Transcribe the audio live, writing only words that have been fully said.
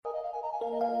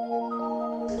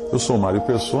Eu sou Mário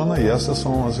Persona e essas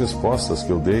são as respostas que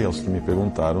eu dei aos que me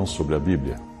perguntaram sobre a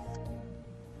Bíblia.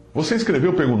 Você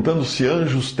escreveu perguntando se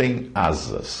anjos têm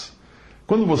asas.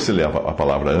 Quando você leva a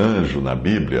palavra anjo na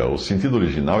Bíblia, o sentido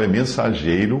original é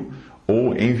mensageiro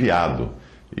ou enviado,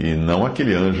 e não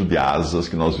aquele anjo de asas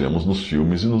que nós vemos nos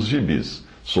filmes e nos gibis,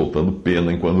 soltando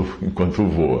pena enquanto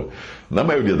voa. Na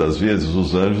maioria das vezes,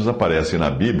 os anjos aparecem na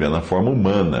Bíblia na forma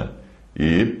humana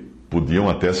e podiam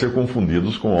até ser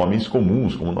confundidos com homens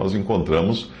comuns, como nós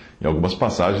encontramos em algumas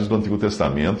passagens do Antigo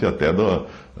Testamento e até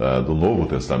do Novo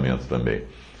Testamento também.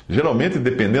 Geralmente,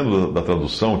 dependendo da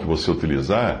tradução que você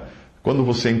utilizar, quando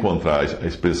você encontrar a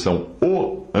expressão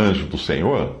 "o anjo do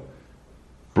Senhor",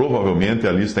 provavelmente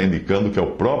ali está indicando que é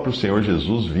o próprio Senhor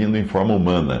Jesus vindo em forma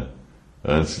humana,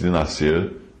 antes de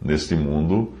nascer neste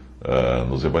mundo,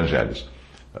 nos Evangelhos.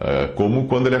 Como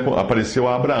quando ele apareceu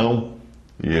a Abraão.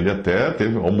 E ele até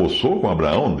almoçou com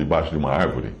Abraão debaixo de uma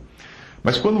árvore.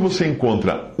 Mas quando você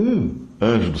encontra um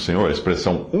anjo do Senhor, a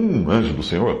expressão "um anjo do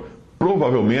Senhor",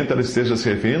 provavelmente ela esteja se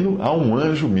referindo a um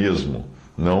anjo mesmo,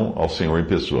 não ao Senhor em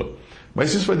pessoa.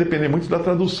 Mas isso vai depender muito da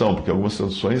tradução, porque algumas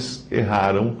traduções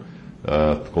erraram,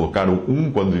 colocaram "um"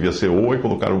 quando devia ser "o" e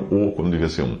colocaram "o" quando devia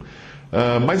ser "um".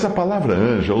 Mas a palavra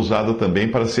anjo é usada também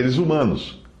para seres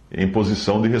humanos, em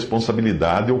posição de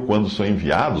responsabilidade ou quando são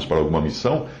enviados para alguma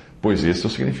missão, pois esse é o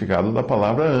significado da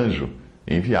palavra anjo,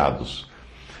 enviados,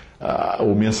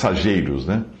 ou mensageiros,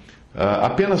 né?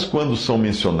 Apenas quando são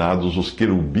mencionados os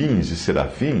querubins e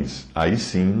serafins, aí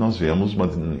sim nós vemos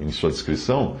em sua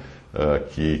descrição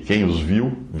que quem os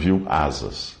viu, viu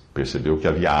asas, percebeu que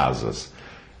havia asas.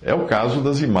 É o caso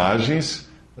das imagens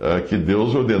que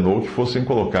Deus ordenou que fossem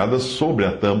colocadas sobre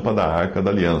a tampa da Arca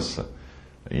da Aliança.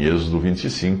 Em Êxodo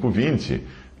 25, 20,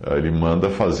 ele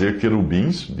manda fazer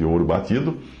querubins de ouro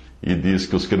batido, e diz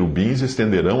que os querubins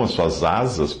estenderão as suas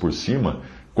asas por cima,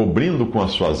 cobrindo com as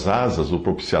suas asas o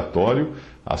propiciatório,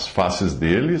 as faces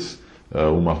deles,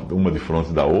 uma de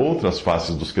frente da outra, as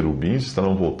faces dos querubins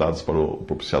estarão voltadas para o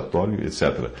propiciatório,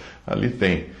 etc. Ali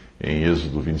tem, em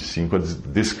Êxodo 25, a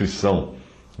descrição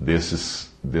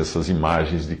dessas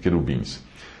imagens de querubins.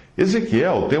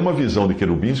 Ezequiel tem uma visão de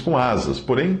querubins com asas,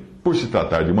 porém, por se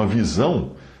tratar de uma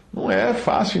visão, não é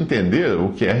fácil entender o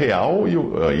que é real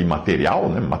e material,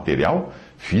 né? Material,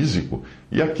 físico,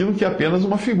 e aquilo que é apenas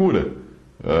uma figura,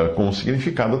 com um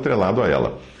significado atrelado a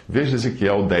ela. Veja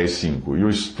Ezequiel 10:5. E o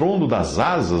estrondo das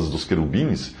asas dos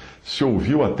querubins se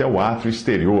ouviu até o átrio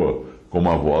exterior, como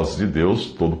a voz de Deus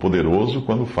Todo-Poderoso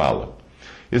quando fala.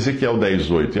 Ezequiel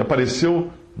 10:8. E apareceu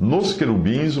nos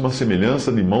querubins uma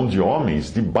semelhança de mão de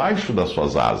homens debaixo das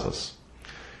suas asas.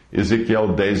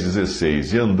 Ezequiel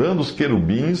 10:16. E andando os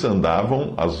querubins,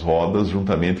 andavam as rodas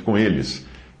juntamente com eles.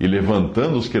 E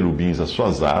levantando os querubins as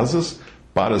suas asas,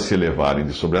 para se elevarem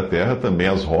de sobre a terra, também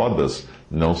as rodas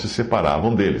não se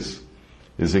separavam deles.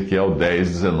 Ezequiel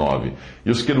 10:19.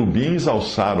 E os querubins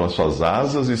alçaram as suas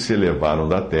asas e se elevaram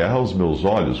da terra aos meus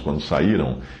olhos quando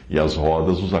saíram, e as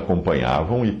rodas os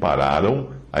acompanhavam e pararam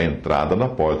à entrada da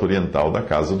porta oriental da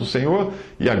casa do Senhor,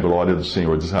 e a glória do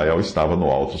Senhor de Israel estava no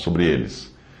alto sobre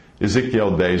eles. Ezequiel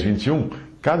 10:21.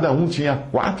 Cada um tinha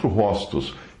 4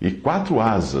 rostos e 4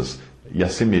 asas, e a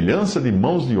semelhança de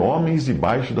mãos de homens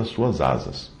debaixo das suas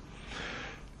asas.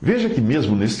 Veja que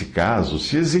mesmo neste caso,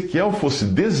 se Ezequiel fosse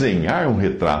desenhar um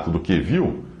retrato do que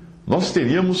viu, nós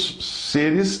teríamos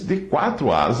seres de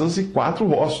 4 asas e 4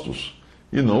 rostos,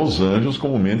 e não os anjos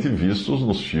comumente vistos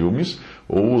nos filmes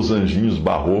ou os anjinhos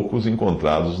barrocos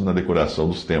encontrados na decoração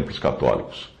dos templos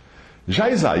católicos.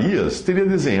 Já Isaías teria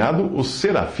desenhado os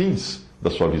serafins da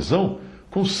sua visão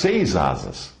com 6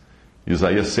 asas.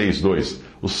 Isaías 6:2.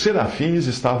 Os serafins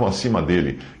estavam acima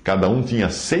dele, cada um tinha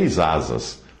 6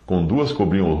 asas, com 2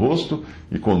 cobriam o rosto,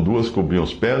 e com 2 cobriam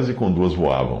os pés, e com 2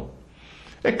 voavam.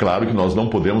 É claro que nós não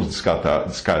podemos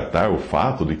descartar o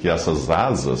fato de que essas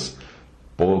asas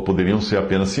poderiam ser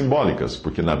apenas simbólicas,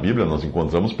 porque na Bíblia nós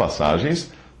encontramos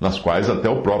passagens nas quais até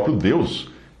o próprio Deus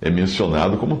é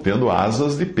mencionado como tendo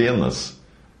asas de penas.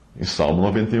 Em Salmo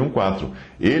 91:4.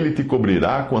 Ele te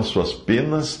cobrirá com as suas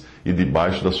penas, e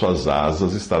debaixo das suas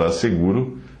asas estará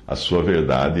seguro, a sua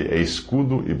verdade é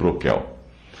escudo e broquel.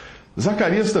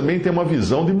 Zacarias também tem uma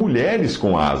visão de mulheres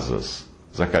com asas.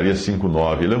 Zacarias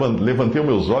 5:9. Levantei os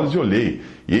meus olhos e olhei,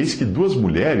 e eis que 2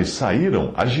 mulheres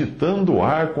saíram agitando o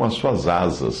ar com as suas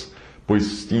asas,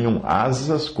 pois tinham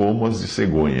asas como as de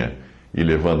cegonha, e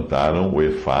levantaram o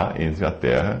efá entre a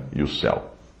terra e o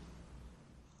céu.